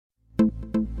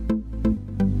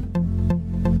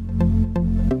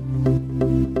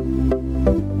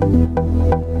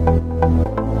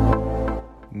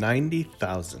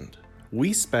90,000.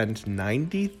 We spend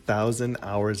 90,000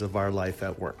 hours of our life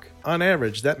at work. On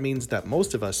average, that means that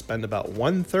most of us spend about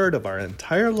 1/3 of our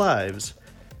entire lives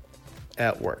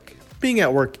at work. Being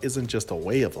at work isn't just a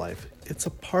way of life, it's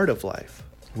a part of life.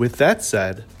 With that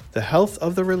said, the health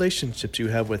of the relationships you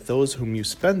have with those whom you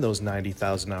spend those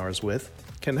 90,000 hours with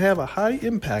can have a high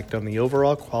impact on the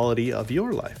overall quality of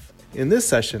your life. In this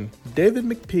session, David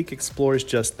McPeak explores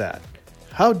just that.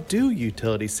 How do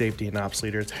utility safety and ops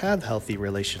leaders have healthy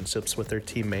relationships with their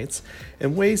teammates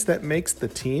in ways that makes the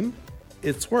team,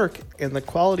 its work, and the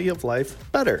quality of life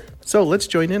better? So let's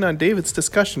join in on David's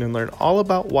discussion and learn all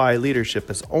about why leadership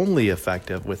is only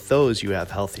effective with those you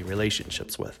have healthy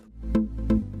relationships with.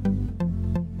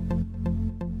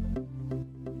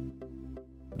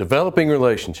 Developing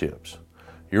relationships.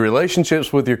 Your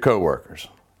relationships with your coworkers.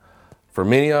 For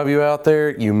many of you out there,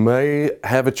 you may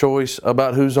have a choice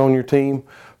about who's on your team.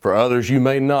 For others, you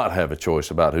may not have a choice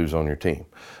about who's on your team.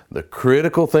 The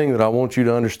critical thing that I want you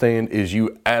to understand is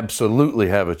you absolutely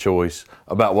have a choice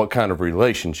about what kind of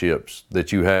relationships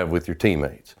that you have with your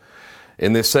teammates.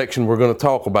 In this section, we're going to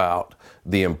talk about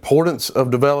the importance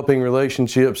of developing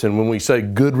relationships, and when we say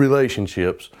good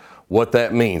relationships, what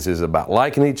that means. Is it about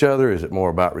liking each other? Is it more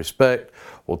about respect?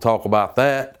 We'll talk about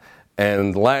that.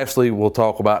 And lastly, we'll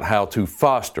talk about how to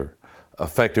foster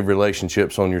effective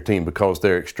relationships on your team because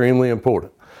they're extremely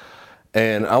important.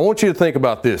 And I want you to think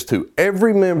about this too.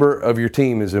 Every member of your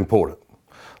team is important.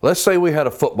 Let's say we had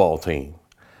a football team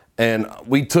and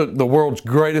we took the world's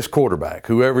greatest quarterback,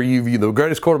 whoever you view, the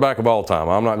greatest quarterback of all time.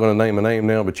 I'm not going to name a name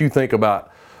now, but you think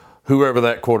about whoever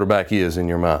that quarterback is in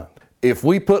your mind. If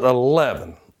we put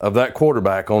 11 of that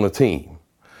quarterback on a team,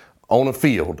 on a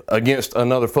field against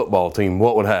another football team,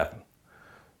 what would happen?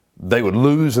 They would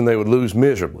lose, and they would lose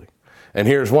miserably. And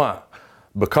here's why.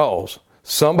 Because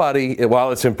somebody,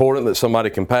 while it's important that somebody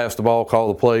can pass the ball, call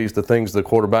the plays, the things the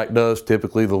quarterback does,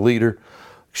 typically the leader,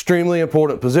 extremely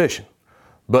important position.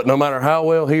 But no matter how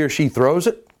well he or she throws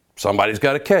it, somebody's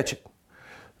got to catch it.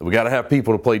 We've got to have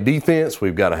people to play defense.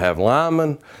 We've got to have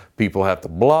linemen. People have to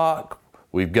block.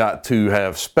 We've got to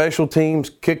have special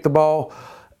teams, kick the ball.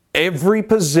 Every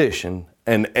position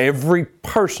and every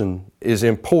person is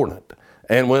important.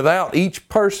 And without each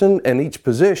person and each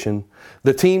position,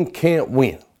 the team can't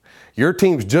win. Your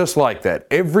team's just like that.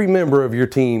 Every member of your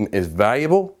team is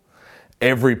valuable.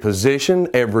 Every position,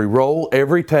 every role,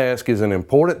 every task is an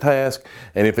important task.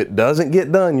 And if it doesn't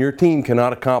get done, your team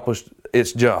cannot accomplish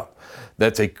its job.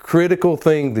 That's a critical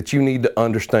thing that you need to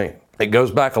understand. It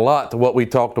goes back a lot to what we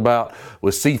talked about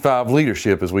with C5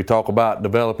 leadership as we talk about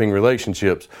developing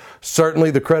relationships.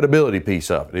 Certainly the credibility piece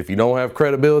of it. If you don't have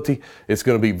credibility, it's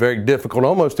going to be very difficult,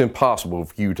 almost impossible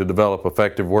for you to develop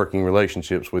effective working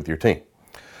relationships with your team.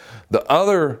 The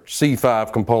other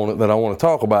C5 component that I want to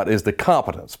talk about is the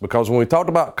competence, because when we talked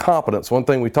about competence, one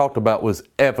thing we talked about was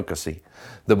efficacy,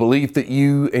 the belief that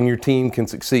you and your team can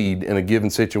succeed in a given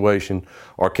situation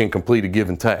or can complete a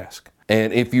given task.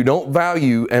 And if you don't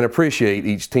value and appreciate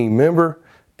each team member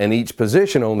and each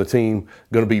position on the team,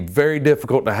 going to be very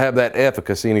difficult to have that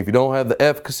efficacy. And if you don't have the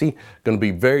efficacy, going to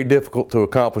be very difficult to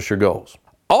accomplish your goals.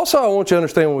 Also, I want you to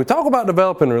understand when we talk about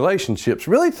developing relationships,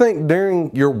 really think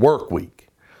during your work week,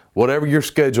 whatever your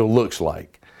schedule looks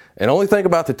like, and only think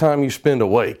about the time you spend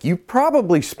awake. You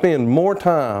probably spend more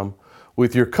time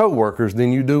with your coworkers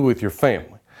than you do with your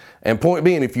family. And point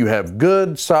being, if you have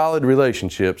good, solid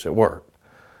relationships at work,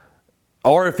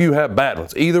 or if you have bad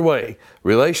ones. Either way,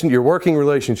 your working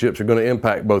relationships are going to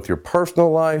impact both your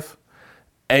personal life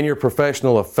and your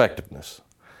professional effectiveness.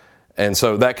 And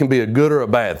so that can be a good or a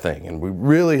bad thing. And we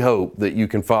really hope that you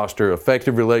can foster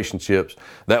effective relationships.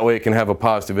 That way it can have a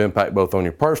positive impact both on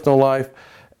your personal life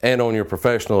and on your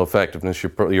professional effectiveness,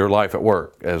 your life at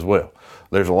work as well.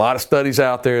 There's a lot of studies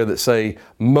out there that say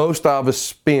most of us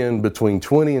spend between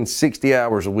 20 and 60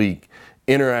 hours a week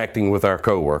interacting with our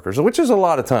coworkers, which is a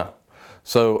lot of time.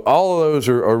 So all of those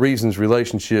are reasons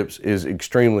relationships is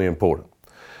extremely important.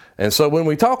 And so when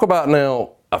we talk about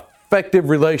now effective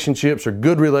relationships or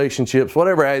good relationships,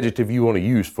 whatever adjective you want to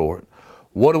use for it,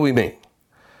 what do we mean?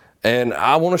 And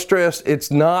I want to stress it's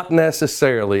not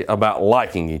necessarily about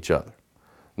liking each other.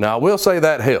 Now I will say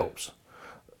that helps.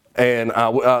 And the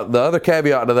other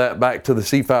caveat to that, back to the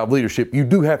C5 leadership, you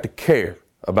do have to care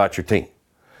about your team.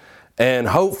 And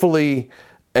hopefully,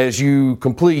 as you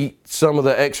complete some of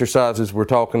the exercises we're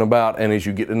talking about and as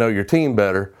you get to know your team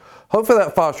better, hopefully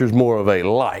that fosters more of a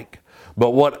like.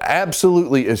 But what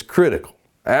absolutely is critical,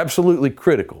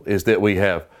 is that we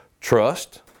have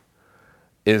trust,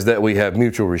 is that we have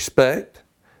mutual respect,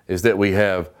 is that we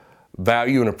have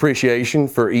value and appreciation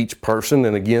for each person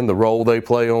and, again, the role they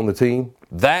play on the team.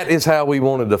 That is how we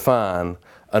want to define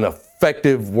an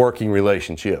effective working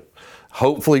relationship.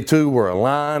 Hopefully, too, we're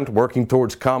aligned, working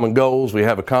towards common goals. We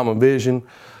have a common vision,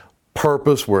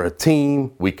 purpose. We're a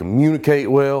team. We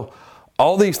communicate well.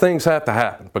 All these things have to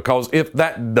happen, because if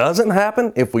that doesn't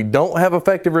happen, if we don't have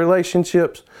effective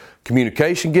relationships,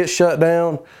 communication gets shut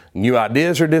down, new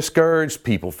ideas are discouraged,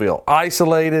 people feel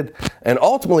isolated, and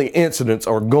ultimately incidents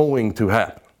are going to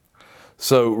happen.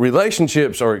 So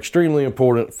relationships are extremely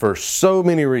important for so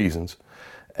many reasons,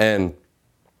 and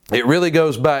it really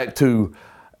goes back to,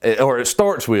 or it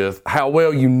starts with, how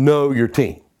well you know your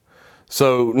team.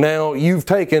 So now you've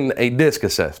taken a DISC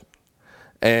assessment.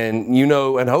 And you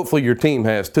know, and hopefully your team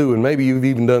has too, and maybe you've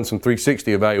even done some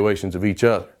 360 evaluations of each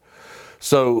other.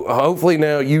 So hopefully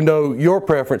now you know your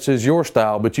preferences, your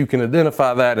style, but you can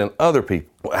identify that in other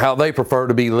people, how they prefer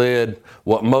to be led,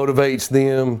 what motivates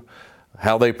them,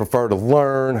 how they prefer to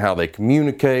learn, how they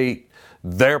communicate,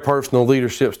 their personal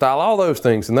leadership style, all those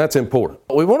things, and that's important.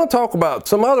 We want to talk about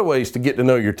some other ways to get to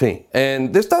know your team.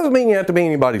 And this doesn't mean you have to be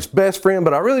anybody's best friend,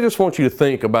 but I really just want you to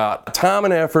think about time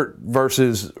and effort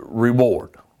versus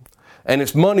reward. And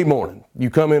it's Monday morning, you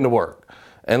come into work,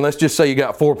 and let's just say you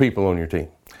got 4 people on your team.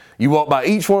 You walk by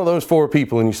each one of those 4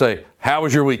 people and you say, "How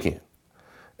was your weekend?"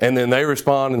 And then they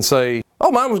respond and say,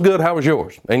 "Oh, mine was good, how was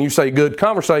yours?" And you say, "Good,"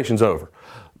 conversation's over.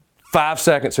 5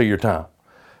 seconds of your time.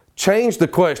 Change the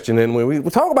question, and when we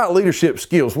talk about leadership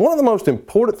skills, one of the most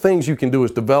important things you can do is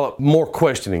develop more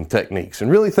questioning techniques and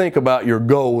really think about your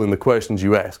goal in the questions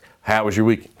you ask. How was your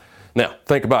weekend? Now,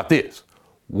 think about this.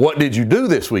 What did you do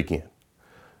this weekend?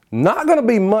 Not going to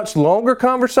be much longer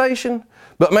conversation,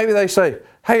 but maybe they say,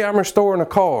 "Hey, I'm restoring a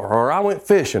car," or "I went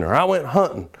fishing," or "I went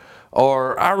hunting,"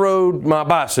 or "I rode my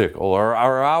bicycle," or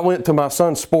 "I went to my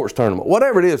son's sports tournament."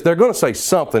 Whatever it is, they're going to say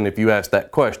something if you ask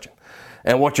that question.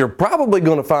 And what you're probably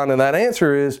going to find in that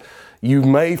answer is you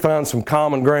may find some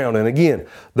common ground. And again,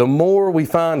 the more we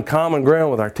find common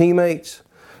ground with our teammates,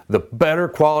 the better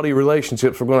quality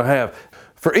relationships we're going to have.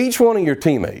 For each one of your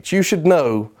teammates, you should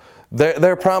know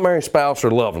their primary spouse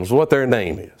or loved ones, what their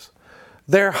name is,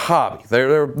 their hobby,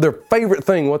 their favorite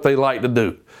thing, what they like to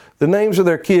do, the names of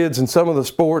their kids and some of the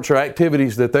sports or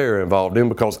activities that they're involved in,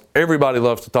 because everybody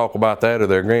loves to talk about that, or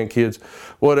their grandkids,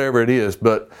 whatever it is.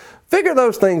 But figure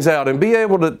those things out and be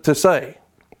able to say,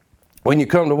 when you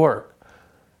come to work,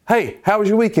 "Hey, how was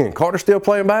your weekend? Carter still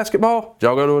playing basketball? Did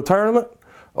y'all go to a tournament?"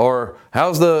 Or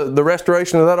 "How's the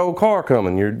restoration of that old car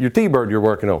coming, your T-Bird you're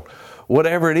working on?"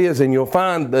 Whatever it is, and you'll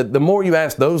find that the more you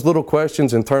ask those little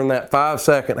questions and turn that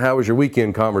 5-second "how was your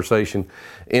weekend" conversation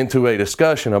into a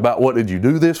discussion about what did you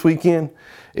do this weekend,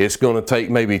 it's going to take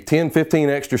maybe 10, 15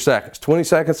 extra seconds, 20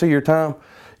 seconds of your time.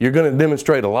 You're going to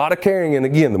demonstrate a lot of caring, and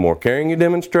again, the more caring you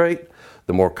demonstrate,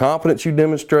 the more confidence you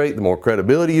demonstrate, the more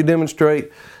credibility you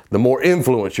demonstrate, the more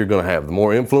influence you're going to have. The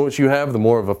more influence you have, the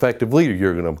more of an effective leader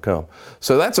you're going to become.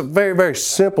 So that's a very, very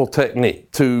simple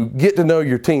technique to get to know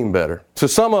your team better. To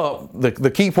sum up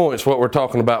the key points, what we're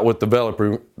talking about with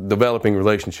developing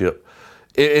relationship,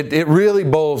 it really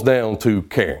boils down to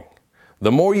caring.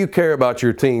 The more you care about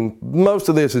your team, most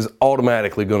of this is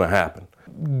automatically going to happen.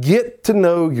 Get to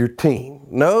know your team.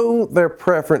 Know their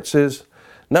preferences.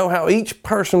 Know how each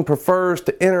person prefers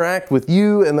to interact with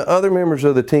you and the other members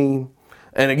of the team.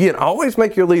 And again, always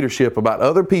make your leadership about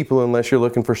other people unless you're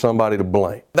looking for somebody to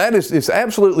blame. That is, it's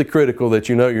absolutely critical that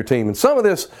you know your team. And some of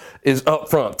this is up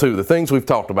front too, the things we've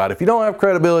talked about. If you don't have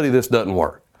credibility, this doesn't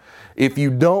work. If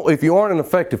you aren't an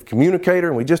effective communicator,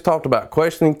 and we just talked about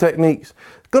questioning techniques,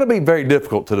 it's going to be very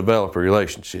difficult to develop a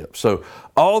relationship. So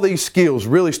all these skills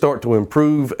really start to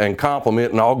improve and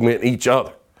complement and augment each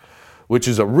other, which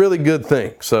is a really good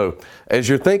thing. So as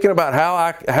you're thinking about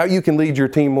how you can lead your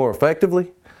team more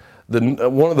effectively,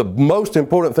 one of the most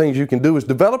important things you can do is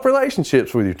develop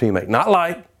relationships with your teammate. Not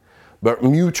like, but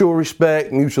mutual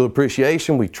respect, mutual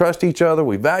appreciation. We trust each other.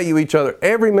 We value each other.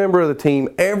 Every member of the team,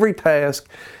 every task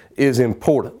is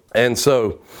important. And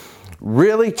so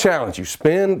really challenge you.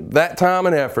 Spend that time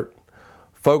and effort.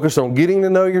 Focus on getting to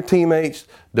know your teammates,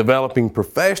 developing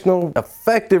professional,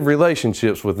 effective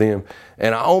relationships with them.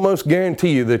 And I almost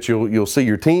guarantee you that you'll see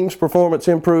your team's performance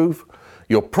improve.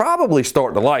 You'll probably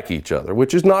start to like each other,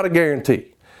 which is not a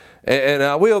guarantee. And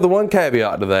I will, the one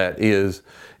caveat to that is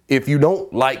if you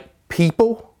don't like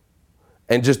people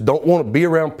and just don't want to be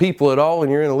around people at all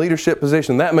and you're in a leadership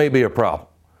position, that may be a problem.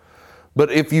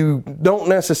 But if you don't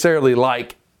necessarily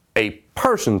like a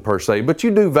person per se, but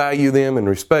you do value them and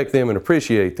respect them and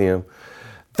appreciate them,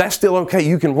 that's still okay.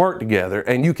 You can work together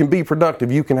and you can be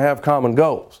productive. You can have common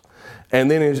goals. And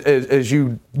then as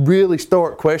you really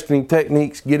start questioning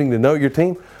techniques, getting to know your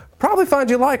team, probably find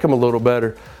you like them a little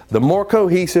better. The more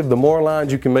cohesive, the more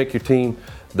aligned you can make your team,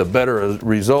 the better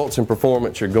results and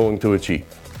performance you're going to achieve.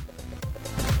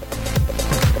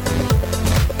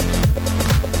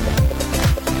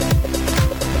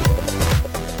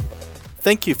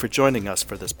 Thank you for joining us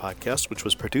for this podcast, which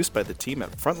was produced by the team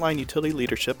at Frontline Utility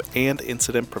Leadership and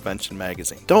Incident Prevention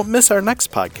Magazine. Don't miss our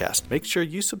next podcast. Make sure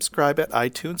you subscribe at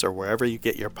iTunes or wherever you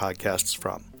get your podcasts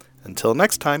from. Until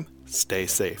next time, stay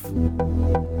safe.